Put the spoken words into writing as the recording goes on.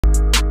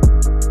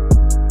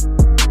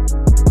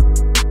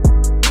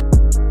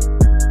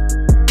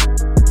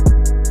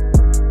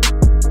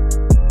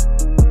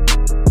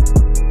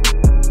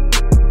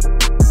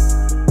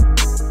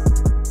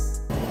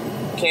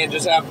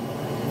just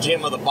have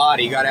gym of the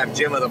body, you gotta have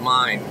gym of the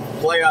mind.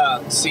 Play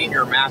a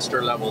senior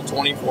master level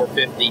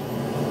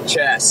 2450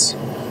 chess.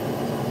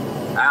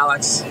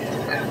 Alex,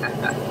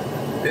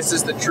 this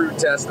is the true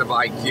test of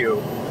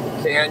IQ.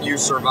 Can you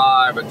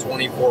survive a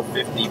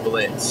 2450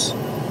 blitz?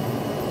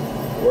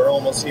 We're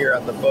almost here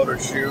at the photo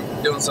shoot,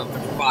 doing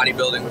something for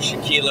bodybuilding with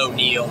Shaquille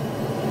O'Neal,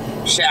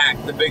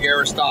 Shaq, the big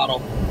Aristotle.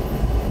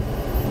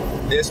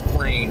 This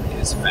plane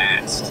is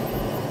fast.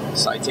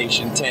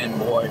 Citation 10,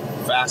 boy,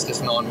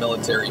 fastest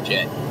non-military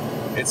jet.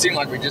 It seemed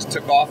like we just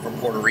took off from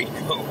Puerto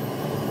Rico.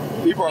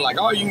 People are like,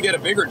 oh, you can get a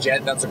bigger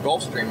jet, that's a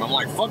Gulfstream. I'm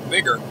like, fuck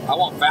bigger, I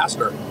want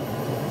faster.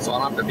 So I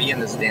don't have to be in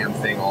this damn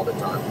thing all the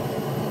time.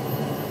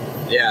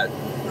 Yeah,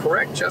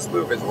 correct chess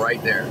move is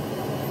right there.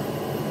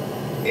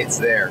 It's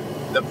there.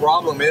 The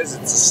problem is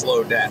it's a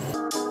slow death.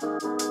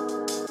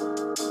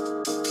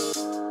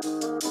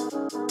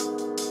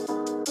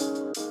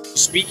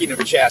 Speaking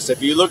of chess,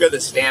 if you look at the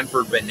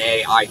Stanford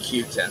Binet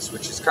IQ test,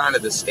 which is kind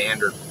of the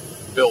standard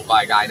built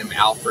by a guy named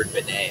Alfred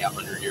Binet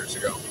 100 years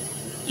ago,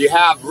 you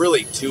have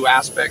really two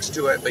aspects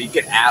to it, but you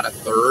could add a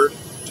third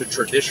to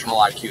traditional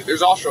IQ.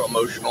 There's also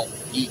emotional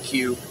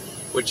EQ,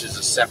 which is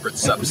a separate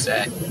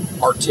subset,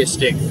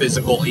 artistic,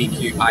 physical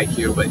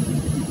IQ,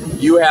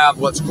 but you have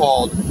what's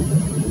called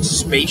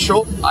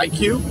spatial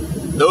IQ.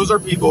 Those are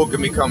people who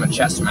can become a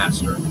chess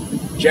master,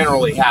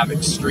 generally have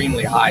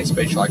extremely high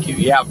spatial IQ.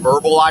 You have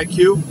verbal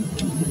IQ,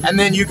 and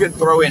then you can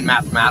throw in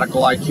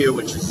mathematical IQ,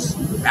 which is,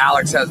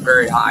 Alex has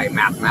very high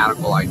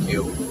mathematical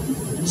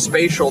IQ.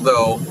 Spatial,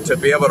 though, to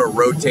be able to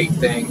rotate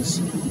things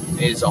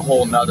is a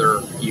whole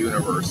nother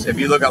universe. If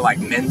you look at like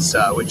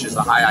Mensa, which is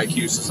the high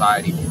IQ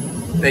society,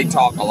 they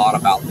talk a lot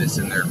about this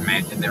in their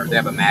they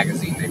have a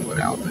magazine they put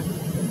out, but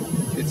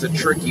it's a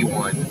tricky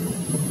one.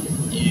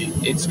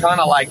 It's kind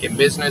of like in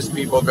business,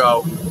 people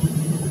go,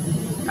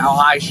 how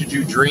high should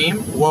you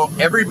dream? Well,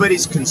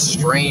 everybody's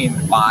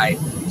constrained by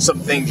some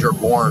things you're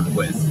born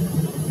with.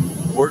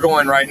 We're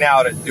going right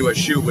now to do a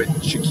shoot with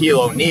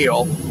Shaquille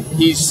O'Neal.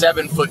 He's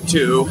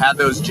 7'2", had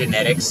those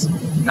genetics.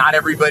 Not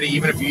everybody,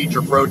 even if you eat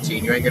your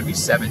protein, you ain't gonna be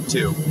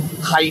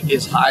 7'2". Height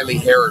is highly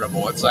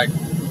heritable. It's like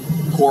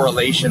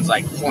correlations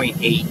like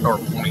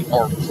 0.8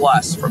 or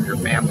plus from your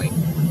family.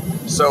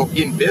 So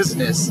in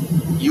business,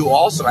 you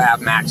also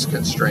have max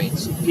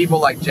constraints.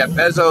 People like Jeff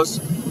Bezos,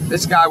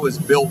 this guy was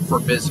built for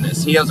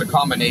business. He has a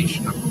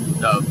combination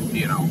of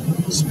you know,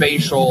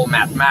 spatial,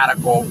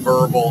 mathematical,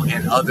 verbal,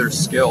 and other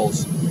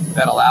skills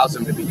that allows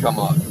him to become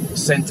a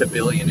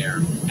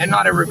centibillionaire. And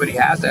not everybody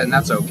has that, and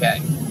that's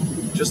okay.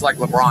 Just like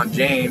LeBron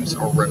James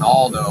or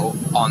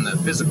Ronaldo on the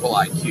physical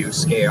IQ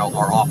scale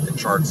are off the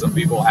charts. Some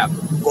people have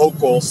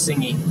vocal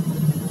singing.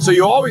 So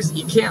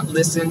you can't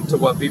listen to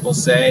what people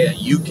say that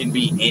you can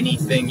be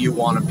anything you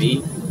want to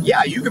be.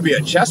 Yeah, you could be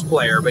a chess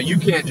player, but you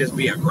can't just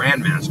be a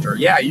grandmaster.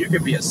 Yeah, you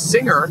could be a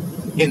singer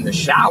in the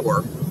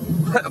shower,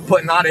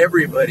 but not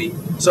everybody.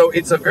 So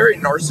it's a very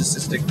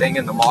narcissistic thing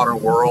in the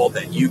modern world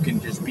that you can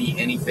just be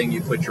anything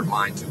you put your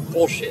mind to.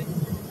 Bullshit.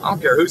 I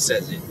don't care who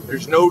says it.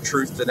 There's no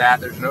truth to that.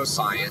 There's no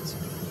science.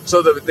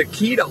 So the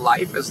key to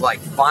life is like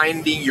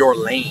finding your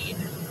lane.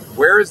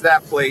 Where is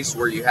that place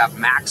where you have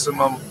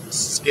maximum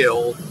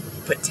skill,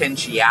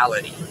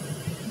 potentiality?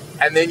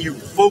 And then you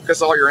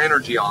focus all your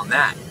energy on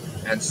that.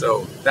 And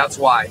so that's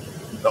why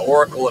the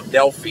Oracle of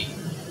Delphi,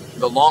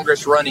 the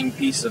longest running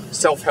piece of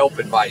self-help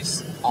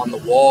advice on the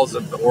walls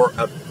of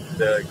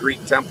the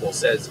Greek temple,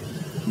 says,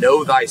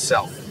 know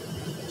thyself.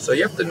 So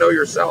you have to know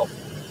yourself.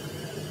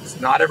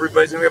 Not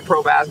everybody's gonna be a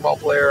pro basketball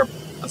player,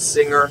 a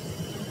singer,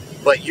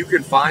 but you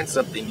can find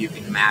something you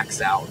can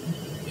max out.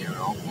 You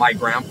know, my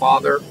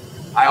grandfather,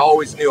 I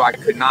always knew I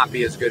could not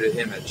be as good as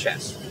him at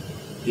chess.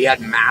 He had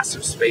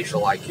massive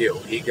spatial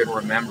IQ. He could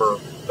remember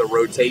the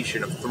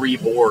rotation of 3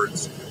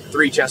 boards,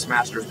 3 chess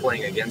masters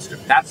playing against him.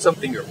 That's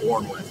something you're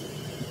born with.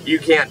 You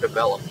can't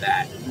develop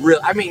that.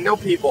 I mean, no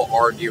people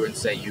argue and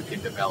say you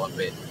can develop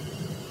it.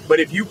 But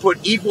if you put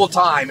equal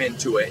time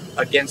into it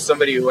against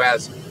somebody who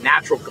has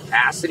natural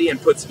capacity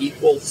and puts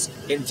equal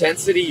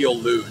intensity, you'll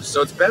lose.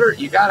 So it's better,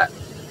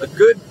 a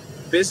good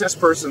business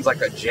person's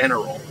like a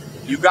general.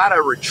 You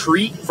gotta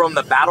retreat from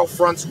the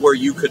battlefronts where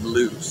you could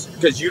lose.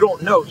 Because you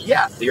don't know,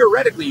 yeah,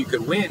 theoretically you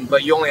could win,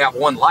 but you only have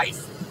 1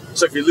 life.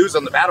 So if you lose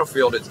on the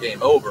battlefield, it's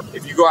game over.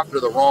 If you go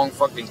after the wrong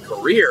fucking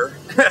career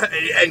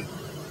and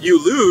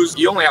you lose,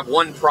 you only have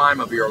 1 prime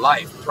of your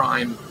life,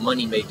 prime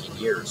money-making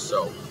years.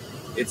 So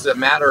it's a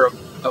matter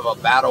of a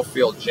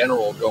battlefield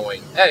general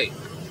going, hey,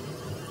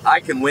 I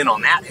can win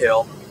on that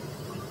hill.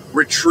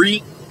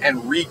 Retreat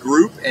and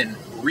regroup and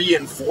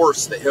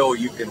reinforce the hill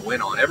you can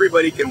win on.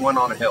 Everybody can win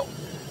on a hill.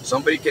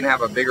 Somebody can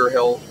have a bigger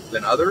hill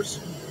than others,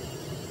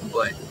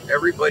 but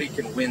everybody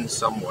can win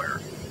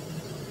somewhere,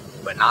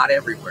 but not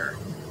everywhere.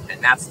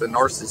 And that's the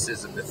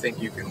narcissism, to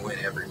think you can win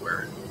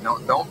everywhere. No,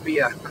 don't be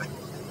an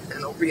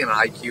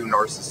IQ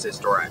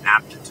narcissist or an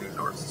aptitude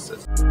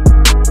narcissist.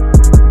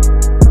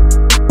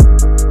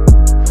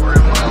 Or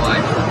in my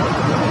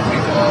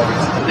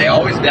life, they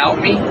always doubt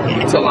me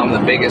until I'm the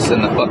biggest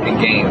in the fucking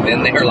game.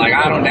 Then they're like,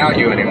 I don't doubt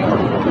you anymore.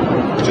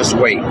 Just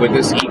wait. With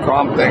this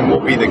e-com thing, we'll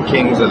be the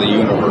kings of the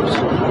universe.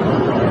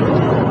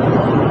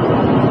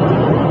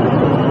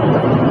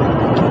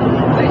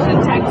 I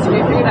should text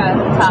you through that.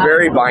 It's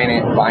very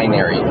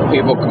binary.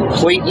 People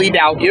completely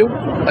doubt you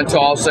until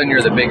all of a sudden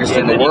you're the biggest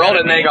in the world,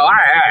 and they go,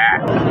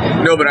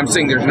 ah. No, but I'm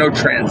saying there's no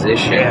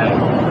transition.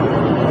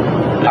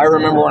 Yeah. I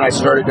remember when I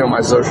started doing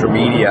my social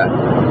media,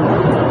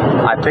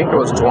 I think it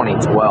was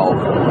 2012,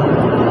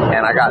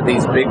 and I got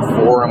these big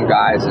forum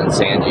guys in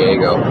San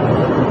Diego,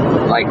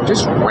 like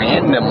just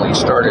randomly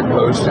started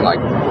posting like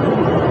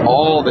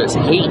all this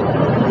hate.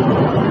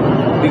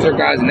 These are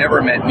guys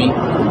never met me.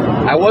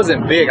 I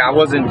wasn't big. I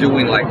wasn't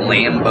doing like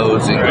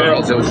Lambos and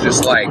girls. It was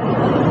just like,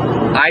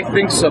 I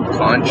think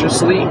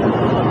subconsciously,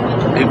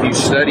 if you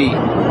study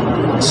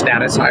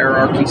status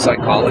hierarchy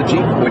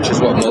psychology, which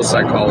is what most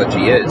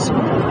psychology is,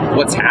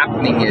 what's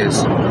happening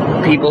is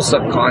people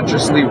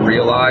subconsciously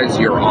realize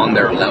you're on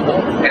their level.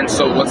 And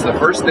so what's the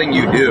first thing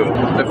you do?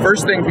 The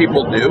first thing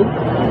people do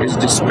is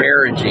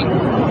disparaging.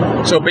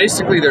 So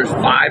basically there's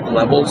 5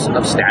 levels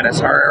of status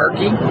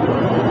hierarchy.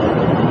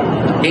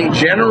 In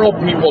general,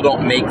 people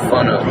don't make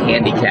fun of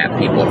handicapped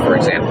people, for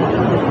example,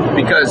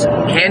 because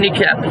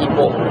handicapped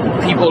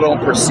people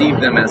don't perceive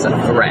them as a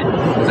threat.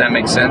 Does that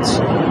make sense?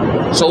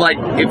 So like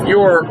if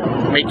you're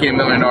making $1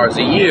 million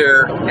a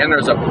year and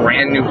there's a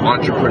brand new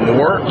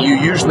entrepreneur, you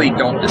usually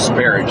don't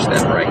disparage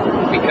them, right?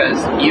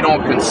 Because you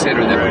don't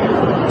consider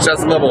them. So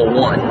that's level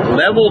 1.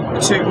 Level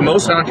 2,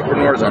 most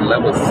entrepreneurs are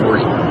level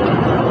 3.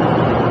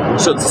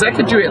 So the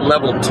second you hit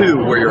level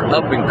 2, where you're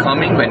up and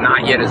coming but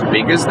not yet as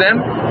big as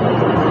them,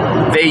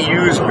 they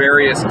use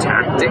various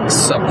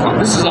tactics.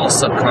 This is all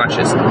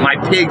subconscious. My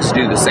pigs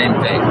do the same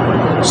thing.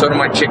 So do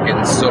my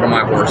chickens. So do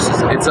my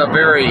horses. It's a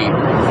very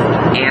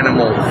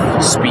animal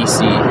species,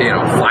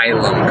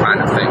 phylum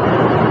kind of thing.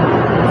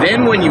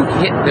 Then when you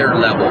hit their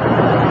level,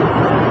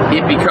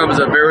 it becomes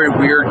a very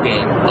weird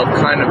game of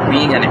kind of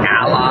being an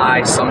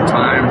ally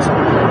sometimes,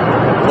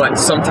 but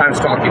sometimes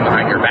talking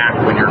behind your back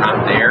when you're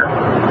not there.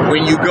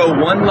 When you go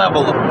one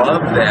level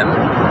above them,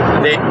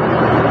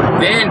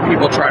 then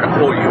people try to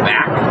pull you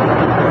back,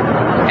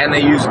 and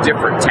they use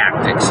different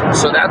tactics.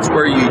 So that's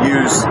where you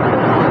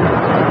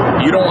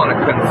don't want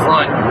to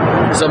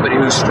confront somebody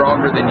who's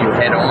stronger than you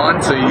head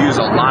on, so you use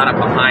a lot of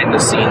behind the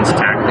scenes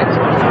tactics.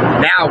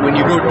 Now, when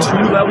you go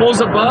 2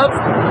 levels above,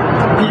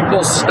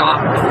 people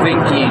stop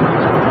thinking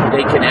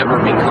they can ever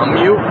become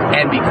you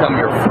and become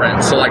your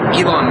friend. So like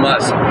Elon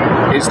Musk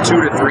is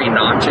 2 to 3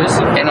 notches,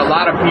 and a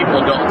lot of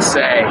people don't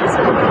say,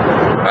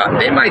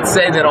 they might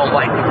say they don't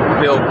like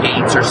Bill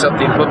Gates or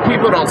something, but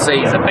people don't say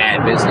he's a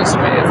bad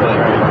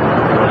businessman.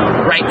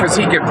 Right, because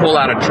he could pull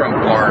out a trump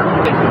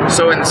card.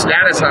 So in the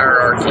status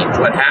hierarchy,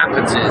 what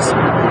happens is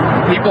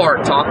people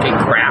are talking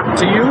crap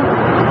to you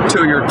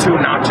till you're 2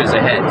 notches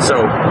ahead.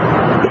 So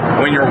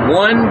when you're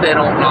 1, they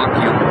don't knock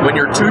you. When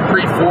you're 2,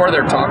 3, 4,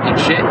 they're talking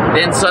shit.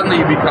 Then suddenly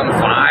you become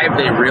 5,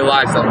 they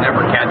realize they'll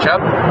never catch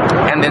up,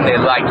 and then they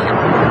like you.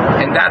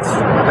 And that's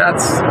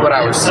what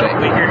I was saying.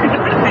 So weird.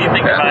 You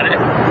think about it.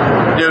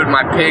 Dude,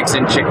 my pigs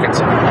and chickens.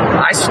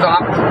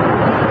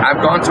 I've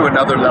gone to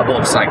another level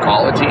of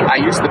psychology. I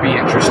used to be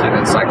interested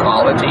in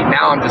psychology.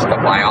 Now I'm just a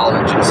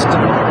biologist,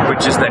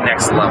 which is the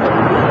next level.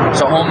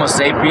 So Homo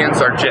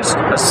sapiens are just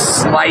a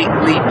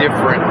slightly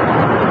different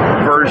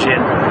version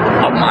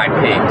of my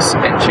pigs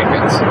and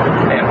chickens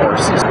and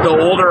horses. The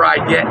older I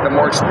get, the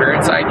more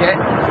experience I get,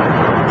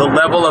 the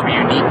level of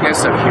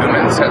uniqueness of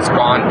humans has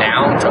gone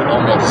down to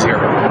almost 0.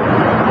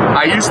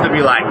 I used to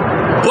be like,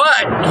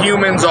 but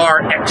humans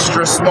are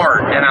extra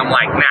smart. And I'm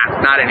like,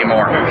 nah, not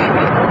anymore.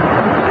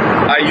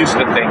 I used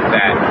to think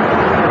that.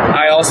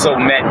 I also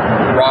met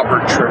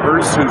Robert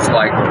Trivers, who's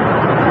like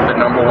the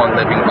 #1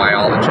 living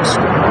biologist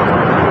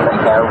from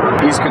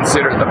Harvard. He's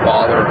considered the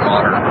father of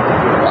modern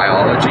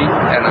biology.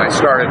 And I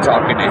started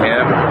talking to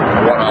him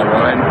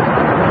one-on-one.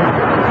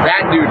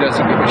 That dude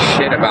doesn't give a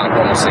shit about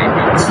Homo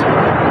sapiens.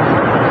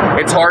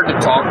 It's hard to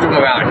talk to him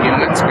about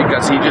humans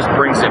because he just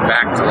brings it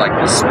back to like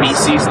the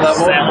species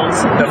level,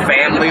 the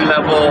family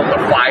level, the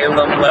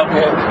phylum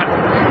level.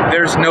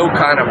 There's no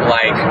kind of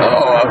like,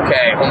 oh,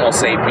 okay, Homo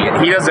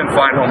sapien. He doesn't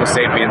find Homo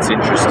sapiens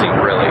interesting,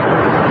 really.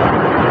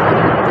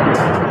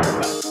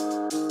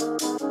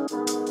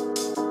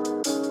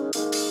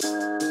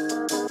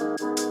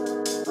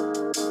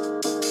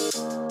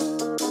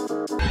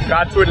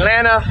 Got to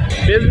Atlanta.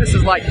 Business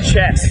is like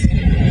chess.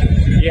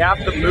 You have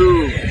to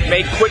move,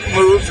 make quick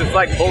moves. It's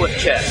like bullet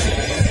chess.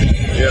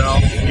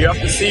 You have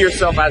to see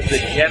yourself as the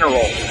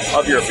general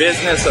of your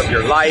business, of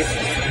your life.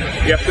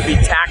 You have to be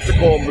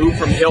tactical, move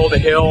from hill to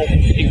hill,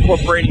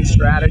 incorporating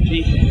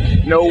strategy,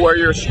 know where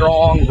you're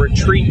strong,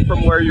 retreat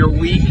from where you're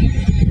weak,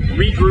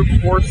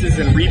 regroup forces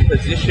and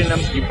reposition them.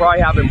 You probably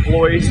have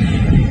employees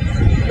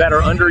that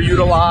are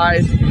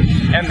underutilized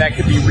and that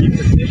could be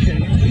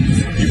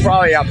repositioned. You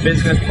probably have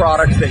business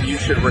products that you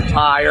should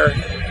retire,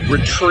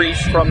 retreat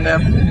from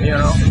them,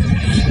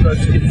 So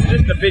it's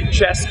just a big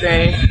chess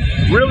game.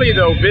 Really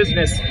though,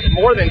 business,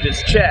 more than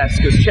just chess,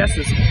 because chess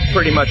is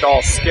pretty much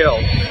all skill.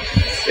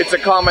 it's a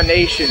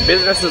combination.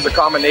 Business is a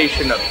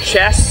combination of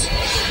chess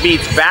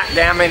meets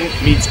backgammon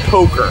meets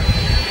poker.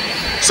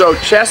 So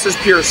chess is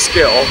pure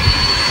skill.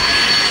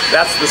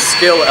 That's the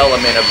skill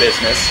element of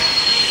business.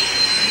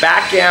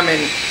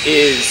 Backgammon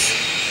is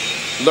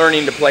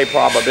learning to play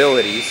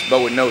probabilities,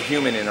 but with no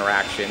human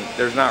interaction.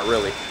 There's not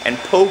really. And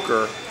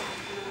poker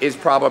is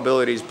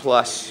probabilities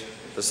plus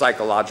the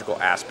psychological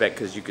aspect,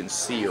 because you can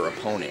see your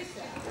opponent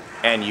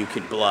and you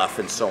can bluff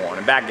and so on.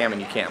 In backgammon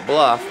you can't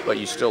bluff, but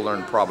you still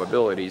learn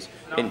probabilities.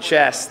 In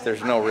chess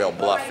there's no real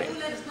bluffing.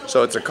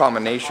 So it's a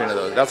combination of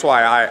those. That's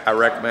why I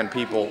recommend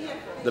people,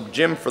 the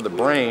gym for the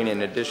brain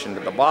in addition to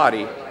the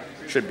body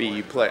should be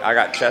you play. I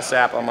got chess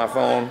app on my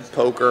phone,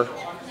 poker,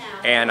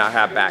 and I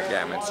have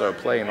backgammon. So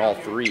playing all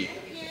three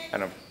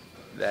kind of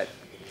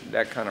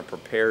that kind of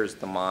prepares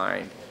the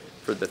mind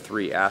for the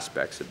three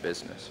aspects of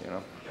business, you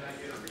know.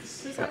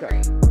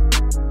 Okay.